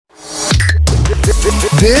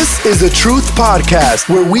This is a Truth Podcast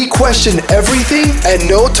where we question everything and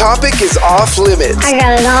no topic is off limits. I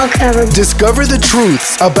got it all covered. Discover the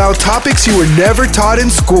truths about topics you were never taught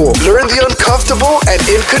in school. Learn the uncomfortable and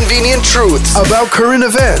inconvenient truths about current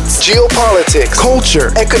events, geopolitics,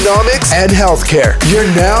 culture, economics, and healthcare. You're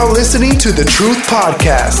now listening to the Truth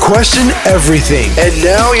Podcast. Question everything. And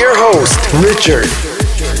now your host, Richard.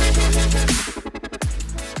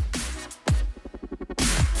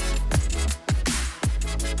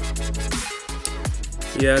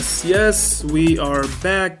 Yes, we are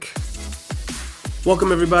back.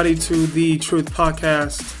 Welcome everybody to the Truth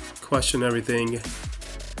Podcast, Question Everything.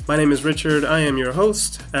 My name is Richard. I am your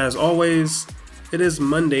host. As always, it is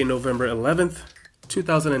Monday, November 11th,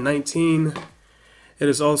 2019. It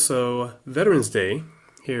is also Veterans Day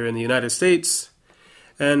here in the United States.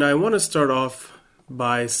 And I want to start off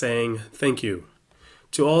by saying thank you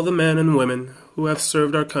to all the men and women who have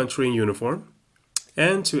served our country in uniform,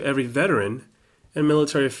 and to every veteran and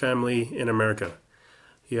military family in America.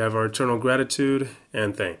 You have our eternal gratitude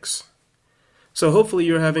and thanks. So hopefully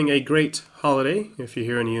you're having a great holiday if you're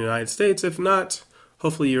here in the United States. If not,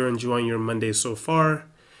 hopefully you're enjoying your Monday so far.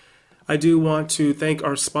 I do want to thank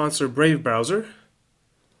our sponsor, Brave Browser,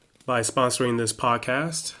 by sponsoring this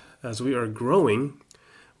podcast, as we are growing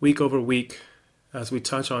week over week as we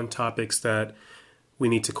touch on topics that we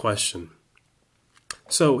need to question.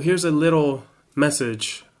 So here's a little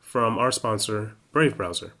message from our sponsor, Brave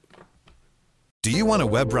Browser. Do you want a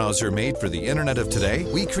web browser made for the internet of today?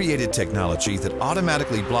 We created technology that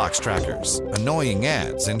automatically blocks trackers, annoying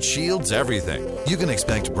ads, and shields everything. You can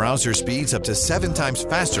expect browser speeds up to 7 times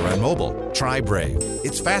faster on mobile. Try Brave.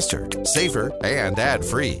 It's faster, safer, and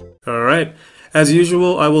ad-free. All right. As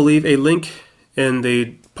usual, I will leave a link in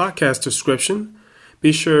the podcast description.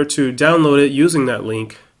 Be sure to download it using that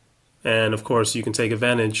link. And of course, you can take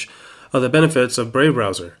advantage of the benefits of Brave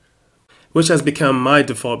Browser, which has become my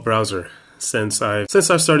default browser since I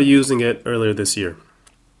started using it earlier this year.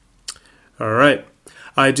 All right.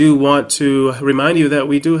 I do want to remind you that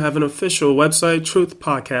we do have an official website,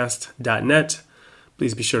 truthpodcast.net.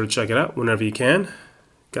 Please be sure to check it out whenever you can.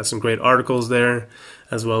 Got some great articles there,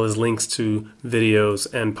 as well as links to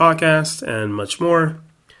videos and podcasts and much more.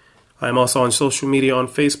 I'm also on social media on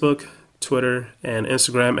Facebook, Twitter, and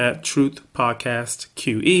Instagram at Truth Podcast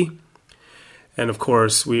QE. And of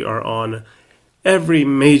course, we are on every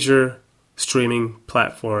major streaming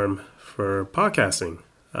platform for podcasting.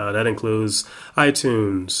 That includes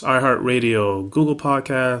iTunes, iHeartRadio, Google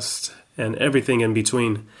Podcasts, and everything in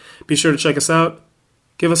between. Be sure to check us out.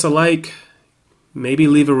 Give us a like. Maybe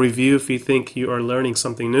leave a review if you think you are learning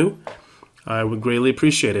something new. I would greatly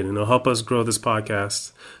appreciate it, and it'll help us grow this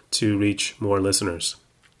podcast to reach more listeners.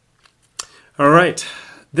 All right.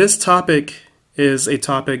 This topic is a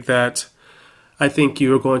topic that I think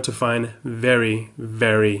you are going to find very,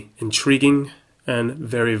 very intriguing and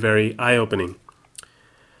very, very eye-opening.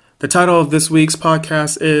 The title of this week's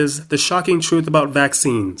podcast is The Shocking Truth About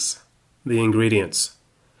Vaccines, the Ingredients.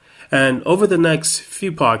 And over the next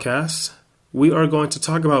few podcasts, we are going to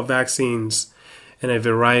talk about vaccines in a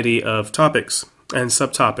variety of topics and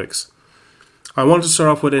subtopics. I wanted to start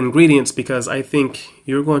off with ingredients because I think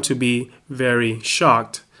you're going to be very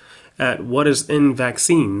shocked at what is in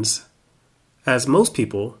vaccines, as most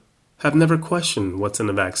people have never questioned what's in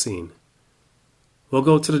a vaccine. We'll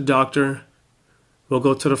go to the doctor, we'll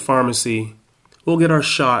go to the pharmacy, we'll get our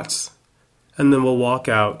shots, and then we'll walk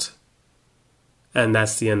out, and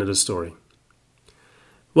that's the end of the story.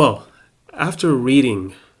 Well, after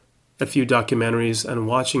reading a few documentaries and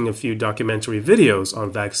watching a few documentary videos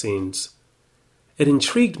on vaccines, it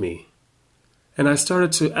intrigued me, and I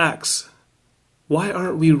started to ask, why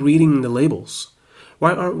aren't we reading the labels?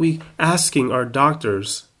 Why aren't we asking our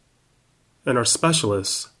doctors and our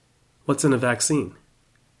specialists what's in a vaccine?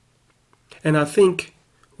 And I think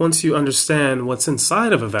once you understand what's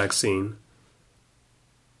inside of a vaccine,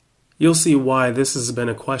 you'll see why this has been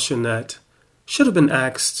a question that should have been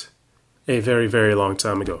asked a very, very long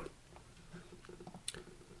time ago.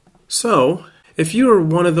 So, if you are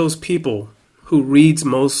one of those people who reads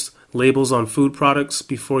most labels on food products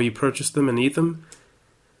before you purchase them and eat them,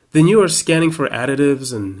 then you are scanning for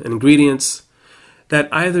additives and ingredients that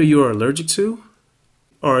either you are allergic to,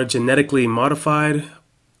 are genetically modified,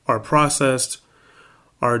 are processed,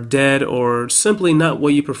 are dead, or simply not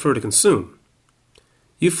what you prefer to consume.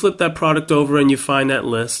 You flip that product over and you find that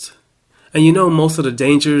list, and you know most of the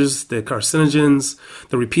dangers, the carcinogens,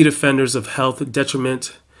 the repeat offenders of health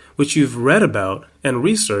detriment, which you've read about and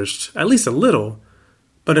researched, at least a little,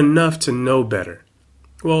 but enough to know better.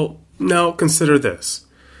 Well, now consider this.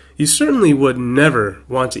 You certainly would never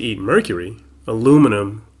want to eat mercury,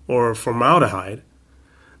 aluminum, or formaldehyde,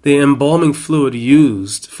 the embalming fluid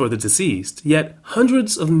used for the deceased, yet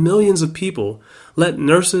hundreds of millions of people let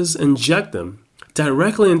nurses inject them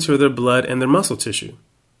directly into their blood and their muscle tissue.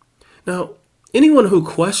 Now, anyone who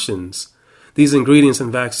questions these ingredients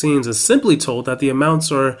in vaccines is simply told that the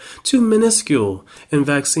amounts are too minuscule in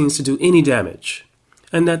vaccines to do any damage,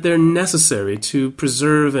 and that they're necessary to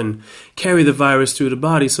preserve and carry the virus through the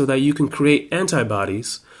body so that you can create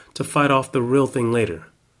antibodies to fight off the real thing later.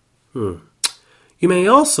 You may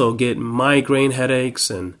also get migraine headaches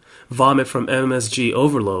and vomit from MSG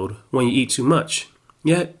overload when you eat too much,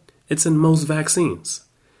 yet it's in most vaccines,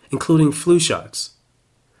 including flu shots.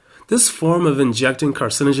 This form of injecting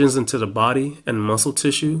carcinogens into the body and muscle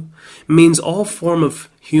tissue means all form of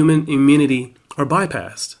human immunity are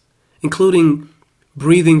bypassed, including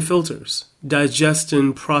breathing filters,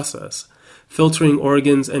 digestion process, filtering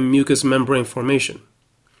organs, and mucous membrane formation.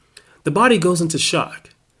 The body goes into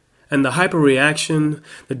shock, and the hyperreaction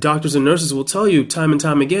the doctors and nurses will tell you time and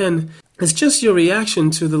time again is just your reaction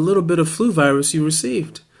to the little bit of flu virus you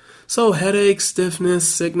received. So headache, stiffness,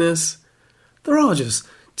 sickness, they're all just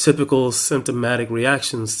typical symptomatic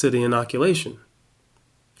reactions to the inoculation.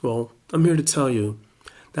 Well, I'm here to tell you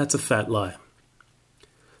that's a fat lie.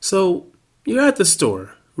 So, you're at the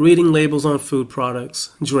store, reading labels on food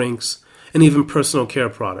products, drinks, and even personal care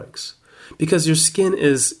products, because your skin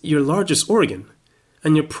is your largest organ,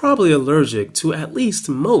 and you're probably allergic to at least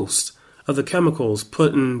most of the chemicals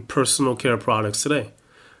put in personal care products today,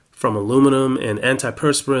 from aluminum and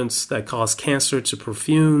antiperspirants that cause cancer to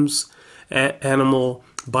perfumes, animal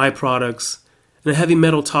byproducts, and heavy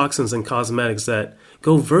metal toxins and cosmetics that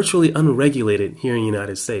go virtually unregulated here in the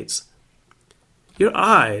United States. Your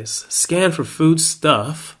eyes scan for food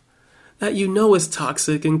stuff that you know is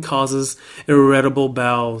toxic and causes irritable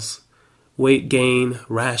bowels, weight gain,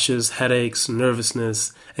 rashes, headaches,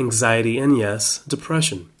 nervousness, anxiety, and yes,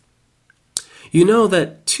 depression. You know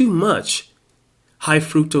that too much high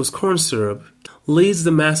fructose corn syrup leads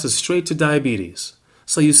the masses straight to diabetes,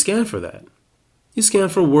 so you scan for that. You scan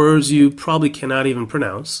for words you probably cannot even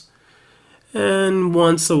pronounce, and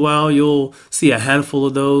once a while you'll see a handful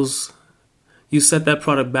of those. You set that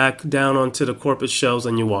product back down onto the corporate shelves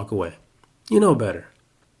and you walk away. You know better.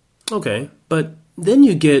 Okay, but then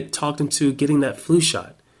you get talked into getting that flu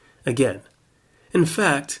shot again. In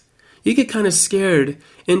fact, you get kind of scared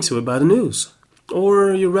into it by the news,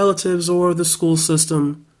 or your relatives, or the school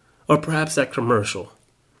system, or perhaps that commercial.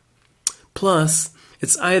 Plus,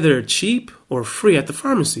 it's either cheap or free at the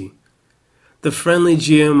pharmacy, the friendly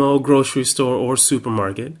GMO grocery store or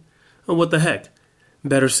supermarket. Oh, what the heck?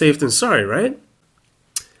 Better safe than sorry, right?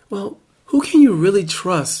 Well, who can you really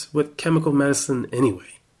trust with chemical medicine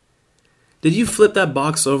anyway? Did you flip that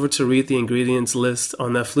box over to read the ingredients list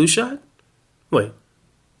on that flu shot? Wait,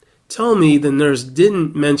 tell me the nurse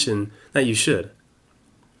didn't mention that you should.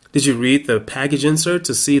 Did you read the package insert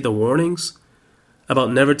to see the warnings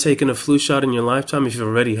about never taking a flu shot in your lifetime if you've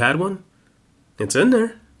already had one? It's in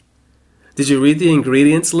there. Did you read the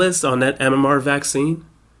ingredients list on that MMR vaccine?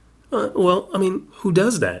 Who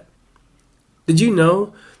does that? Did you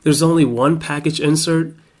know there's only one package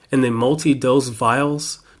insert in the multi-dose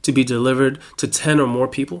vials to be delivered to 10 or more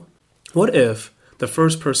people? What if the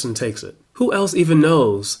first person takes it? Who else even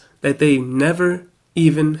knows that they never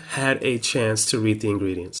even had a chance to read the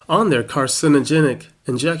ingredients on their carcinogenic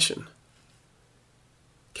injection?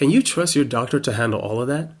 Can you trust your doctor to handle all of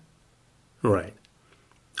that? Right.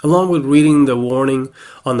 Along with reading the warning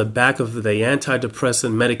on the back of the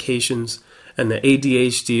antidepressant medications and the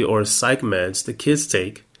ADHD or psych meds the kids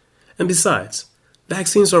take. And besides,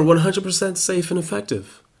 vaccines are 100% safe and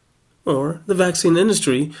effective. Or the vaccine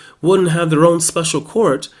industry wouldn't have their own special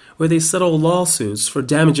court where they settle lawsuits for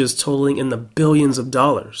damages totaling in the billions of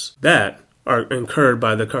dollars that are incurred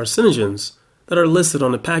by the carcinogens that are listed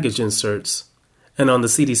on the package inserts and on the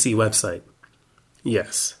CDC website.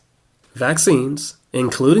 Yes, vaccines,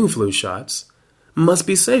 including flu shots, must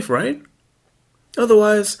be safe, right?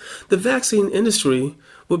 Otherwise, the vaccine industry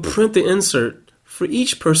would print the insert for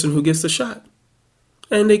each person who gets the shot.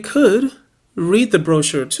 And they could read the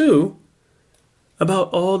brochure too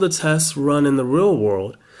about all the tests run in the real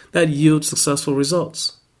world that yield successful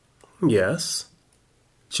results. Yes,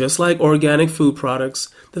 just like organic food products,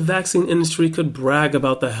 the vaccine industry could brag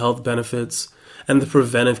about the health benefits and the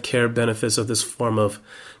preventive care benefits of this form of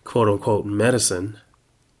quote-unquote medicine.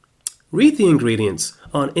 Read the ingredients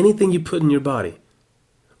on anything you put in your body,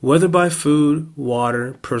 whether by food,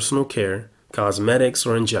 water, personal care, cosmetics,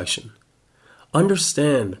 or injection.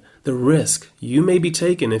 Understand the risk you may be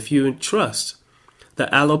taking if you trust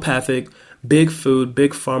the allopathic Big food,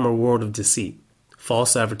 big pharma world of deceit,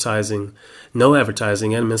 false advertising, no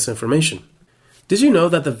advertising, and misinformation. Did you know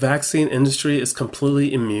that the vaccine industry is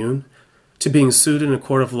completely immune to being sued in a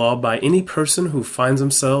court of law by any person who finds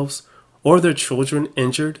themselves or their children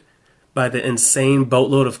injured by the insane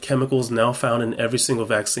boatload of chemicals now found in every single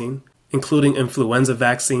vaccine, including influenza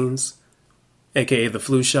vaccines, aka the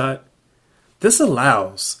flu shot? This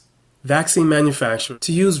allows vaccine manufacturers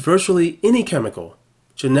to use virtually any chemical,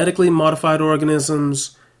 genetically modified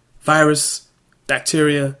organisms, virus,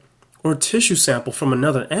 bacteria, or tissue sample from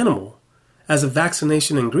another animal as a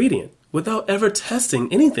vaccination ingredient without ever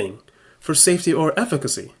testing anything for safety or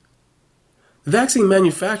efficacy. Vaccine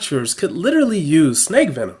manufacturers could literally use snake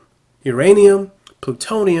venom, uranium,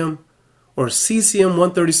 plutonium, or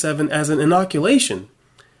cesium-137 as an inoculation,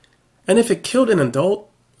 and if it killed an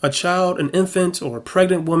adult, a child, an infant, or a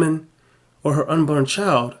pregnant woman, or her unborn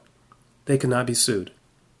child, they could not be sued.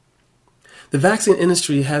 The vaccine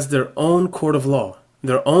industry has their own court of law,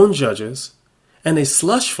 their own judges, and a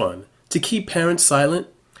slush fund to keep parents silent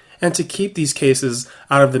and to keep these cases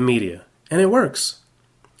out of the media. And it works.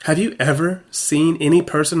 Have you ever seen any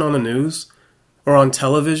person on the news or on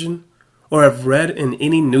television or have read in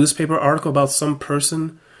any newspaper article about some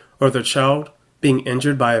person or their child being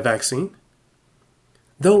injured by a vaccine?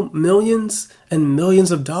 Though millions and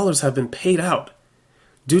millions of dollars have been paid out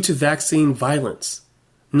due to vaccine violence,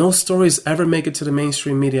 no stories ever make it to the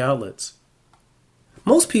mainstream media outlets.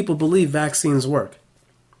 Most people believe vaccines work.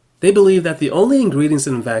 They believe that the only ingredients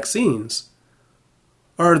in vaccines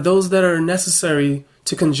are those that are necessary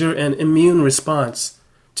to conjure an immune response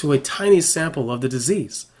to a tiny sample of the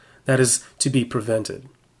disease that is to be prevented.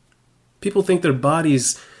 People think their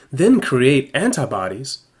bodies then create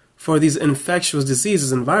antibodies for these infectious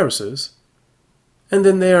diseases and viruses, and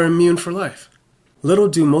then they are immune for life. Little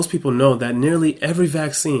do most people know that nearly every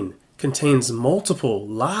vaccine contains multiple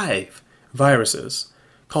live viruses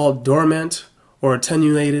called dormant or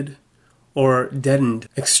attenuated or deadened,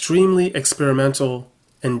 extremely experimental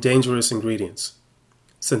and dangerous ingredients.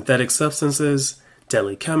 Synthetic substances,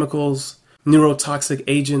 deadly chemicals, neurotoxic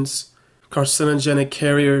agents, carcinogenic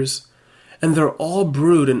carriers, and they're all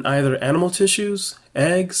brewed in either animal tissues,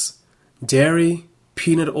 eggs, dairy,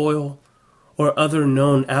 peanut oil, or other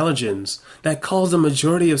known allergens that cause the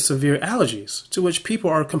majority of severe allergies, to which people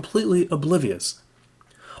are completely oblivious.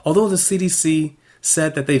 Although the CDC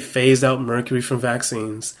said that they phased out mercury from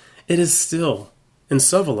vaccines, it is still in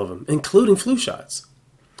several of them, including flu shots.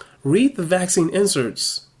 Read the vaccine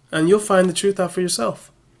inserts, and you'll find the truth out for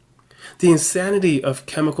yourself. The insanity of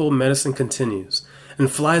chemical medicine continues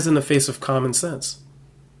and flies in the face of common sense.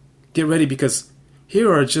 Get ready, because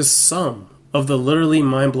here are just some of the literally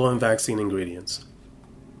mind-blowing vaccine ingredients.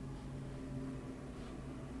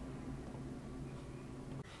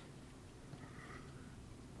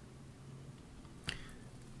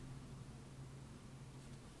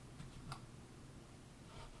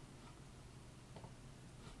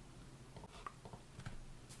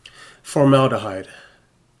 Formaldehyde.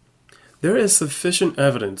 There is sufficient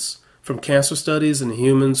evidence from cancer studies in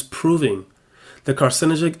humans proving the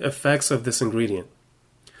carcinogenic effects of this ingredient.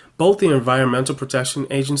 Both the Environmental Protection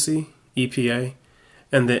Agency, EPA,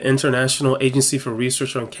 and the International Agency for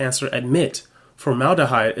Research on Cancer admit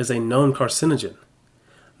formaldehyde is a known carcinogen.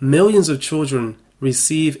 Millions of children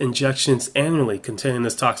receive injections annually containing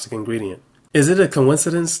this toxic ingredient. Is it a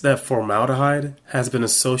coincidence that formaldehyde has been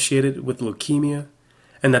associated with leukemia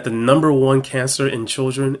and that the number one cancer in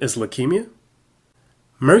children is leukemia?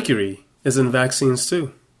 Mercury is in vaccines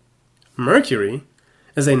too. Mercury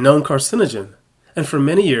is a known carcinogen, and for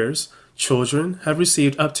many years, children have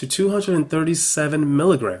received up to 237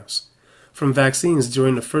 milligrams from vaccines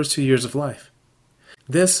during the first 2 years of life.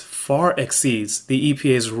 This far exceeds the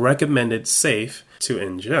EPA's recommended safe to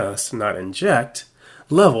ingest, not inject,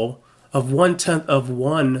 level of 1/10 of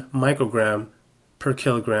 1 microgram per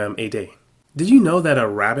kilogram a day. Did you know that a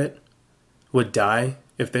rabbit would die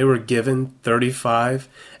if they were given 35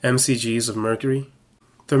 mcgs of mercury?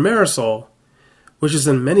 Thimerosal, which is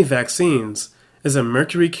in many vaccines, is a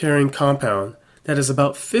mercury-carrying compound that is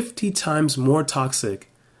about 50 times more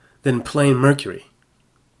toxic than plain mercury.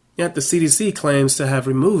 Yet the CDC claims to have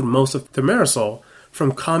removed most of thimerosal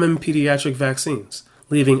from common pediatric vaccines,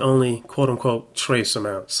 leaving only quote-unquote trace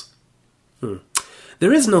amounts.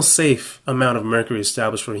 There is no safe amount of mercury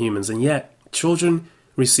established for humans, and yet children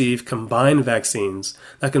receive combined vaccines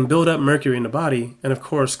that can build up mercury in the body and, of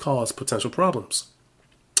course, cause potential problems.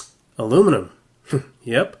 Aluminum.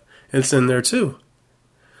 Yep, it's in there too.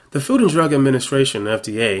 The Food and Drug Administration,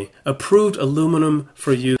 FDA, approved aluminum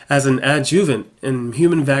for use as an adjuvant in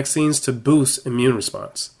human vaccines to boost immune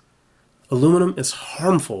response. aluminum is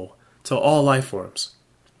harmful to all life forms.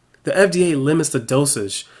 The FDA limits the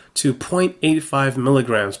dosage to 0.85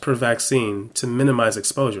 milligrams per vaccine to minimize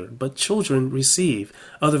exposure, but children receive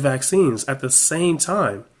other vaccines at the same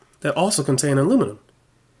time that also contain aluminum.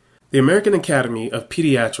 The American Academy of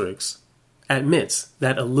Pediatrics admits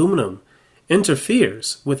that aluminum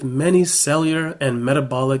interferes with many cellular and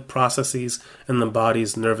metabolic processes in the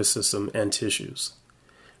body's nervous system and tissues.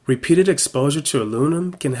 Repeated exposure to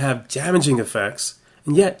aluminum can have damaging effects,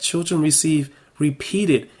 and yet children receive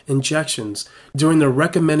repeated injections during the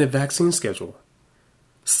recommended vaccine schedule.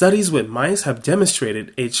 Studies with mice have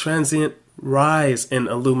demonstrated a transient rise in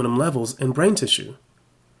aluminum levels in brain tissue.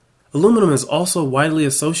 Aluminum is also widely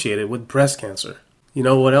associated with breast cancer. You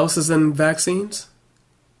know what else is in vaccines?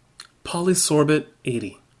 Polysorbate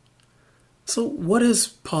 80. So what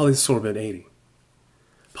is polysorbate 80?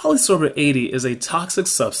 Polysorbate 80 is a toxic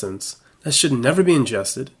substance that should never be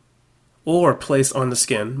ingested or placed on the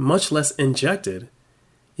skin, much less injected,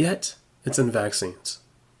 yet it's in vaccines.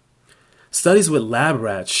 Studies with lab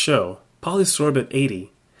rats show polysorbate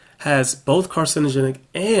 80 has both carcinogenic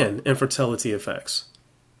and infertility effects.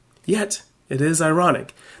 Yet, it is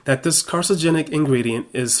ironic that this carcinogenic ingredient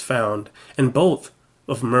is found in both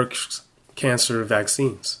of Merck's cancer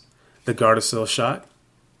vaccines, the Gardasil shot,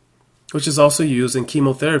 which is also used in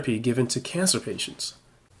chemotherapy given to cancer patients.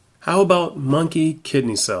 How about monkey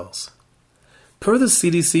kidney cells? Per the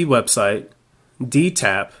CDC website,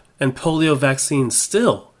 DTaP and polio vaccines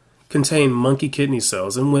still contain monkey kidney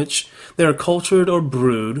cells in which they are cultured or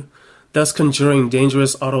brewed, thus conjuring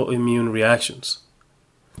dangerous autoimmune reactions.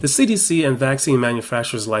 The CDC and vaccine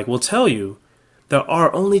manufacturers alike will tell you there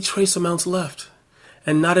are only trace amounts left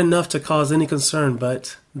and not enough to cause any concern,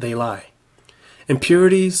 but they lie.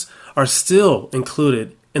 Impurities are still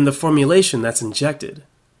included in the formulation that's injected.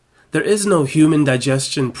 There is no human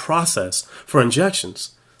digestion process for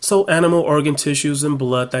injections, so animal organ tissues and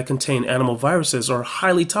blood that contain animal viruses are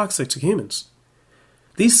highly toxic to humans.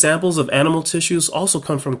 These samples of animal tissues also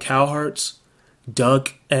come from cow hearts,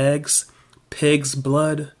 duck eggs, pig's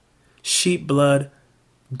blood, sheep blood,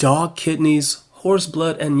 dog kidneys, horse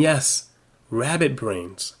blood, and yes, rabbit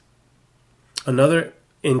brains. Another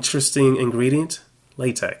interesting ingredient,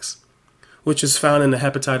 latex, which is found in the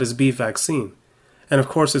hepatitis B vaccine. And of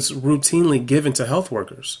course, it's routinely given to health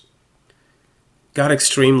workers. Got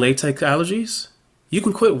extreme latex allergies? You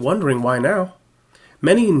can quit wondering why now.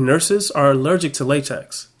 Many nurses are allergic to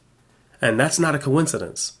latex, and that's not a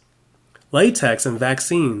coincidence. Latex in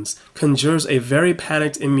vaccines conjures a very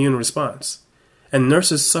panicked immune response, and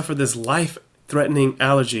nurses suffer this life-threatening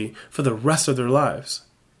allergy for the rest of their lives.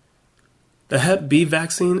 The Hep B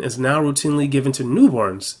vaccine is now routinely given to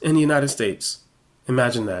newborns in the United States.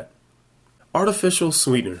 Imagine that. Artificial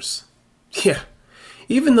sweeteners. Yeah,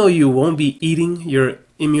 even though you won't be eating your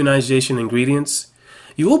immunization ingredients,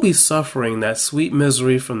 you will be suffering that sweet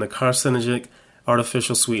misery from the carcinogenic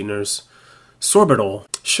artificial sweeteners. Sorbitol.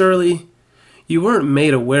 Surely, you weren't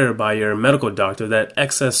made aware by your medical doctor that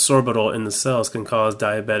excess sorbitol in the cells can cause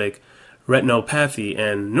diabetic retinopathy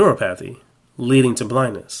and neuropathy, leading to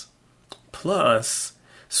blindness. Plus,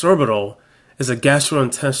 sorbitol is a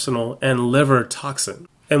gastrointestinal and liver toxin.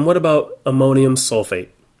 And what about ammonium sulfate?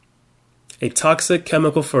 A toxic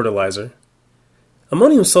chemical fertilizer.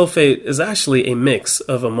 Ammonium sulfate is actually a mix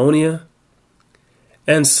of ammonia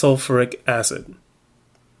and sulfuric acid.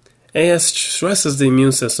 AS stresses the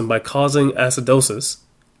immune system by causing acidosis.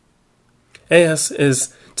 AS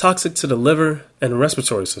is toxic to the liver and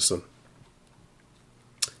respiratory system.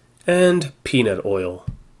 And peanut oil.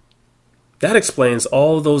 That explains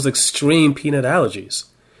all those extreme peanut allergies.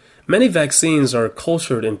 Many vaccines are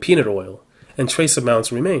cultured in peanut oil, and trace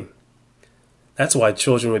amounts remain. That's why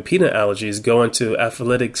children with peanut allergies go into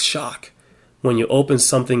anaphylactic shock when you open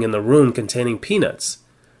something in the room containing peanuts.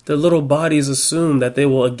 Their little bodies assume that they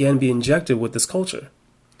will again be injected with this culture.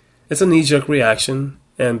 It's a knee-jerk reaction,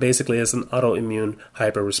 and basically it's an autoimmune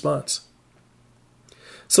hyper-response.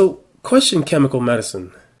 So, question chemical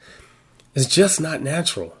medicine. It's just not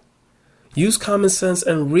natural. Use common sense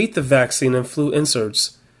and read the vaccine and flu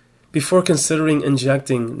inserts before considering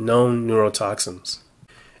injecting known neurotoxins.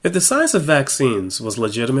 If the science of vaccines was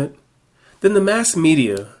legitimate, then the mass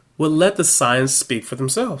media would let the science speak for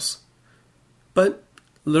themselves. But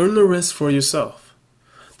learn the risk for yourself.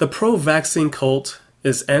 The pro-vaccine cult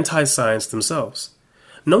is anti-science themselves.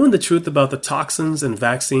 Knowing the truth about the toxins and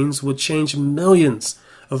vaccines would change millions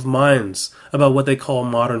of minds about what they call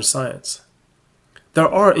modern science. There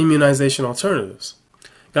are immunization alternatives.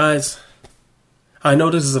 Guys, I know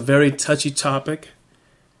this is a very touchy topic,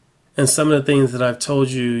 and some of the things that I've told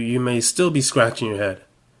you, you may still be scratching your head.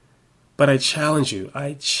 But I challenge you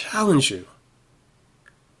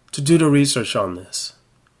to do the research on this.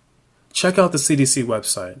 Check out the CDC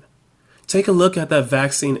website. Take a look at that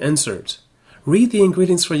vaccine insert. Read the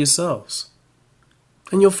ingredients for yourselves,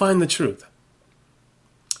 and you'll find the truth.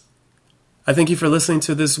 I thank you for listening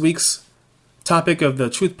to this week's topic of the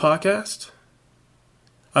Truth Podcast.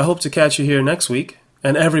 I hope to catch you here next week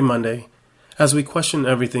and every Monday as we question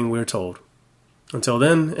everything we're told. Until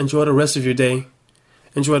then, enjoy the rest of your day.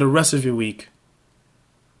 Enjoy the rest of your week.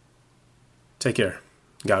 Take care.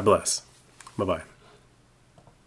 God bless. Bye-bye.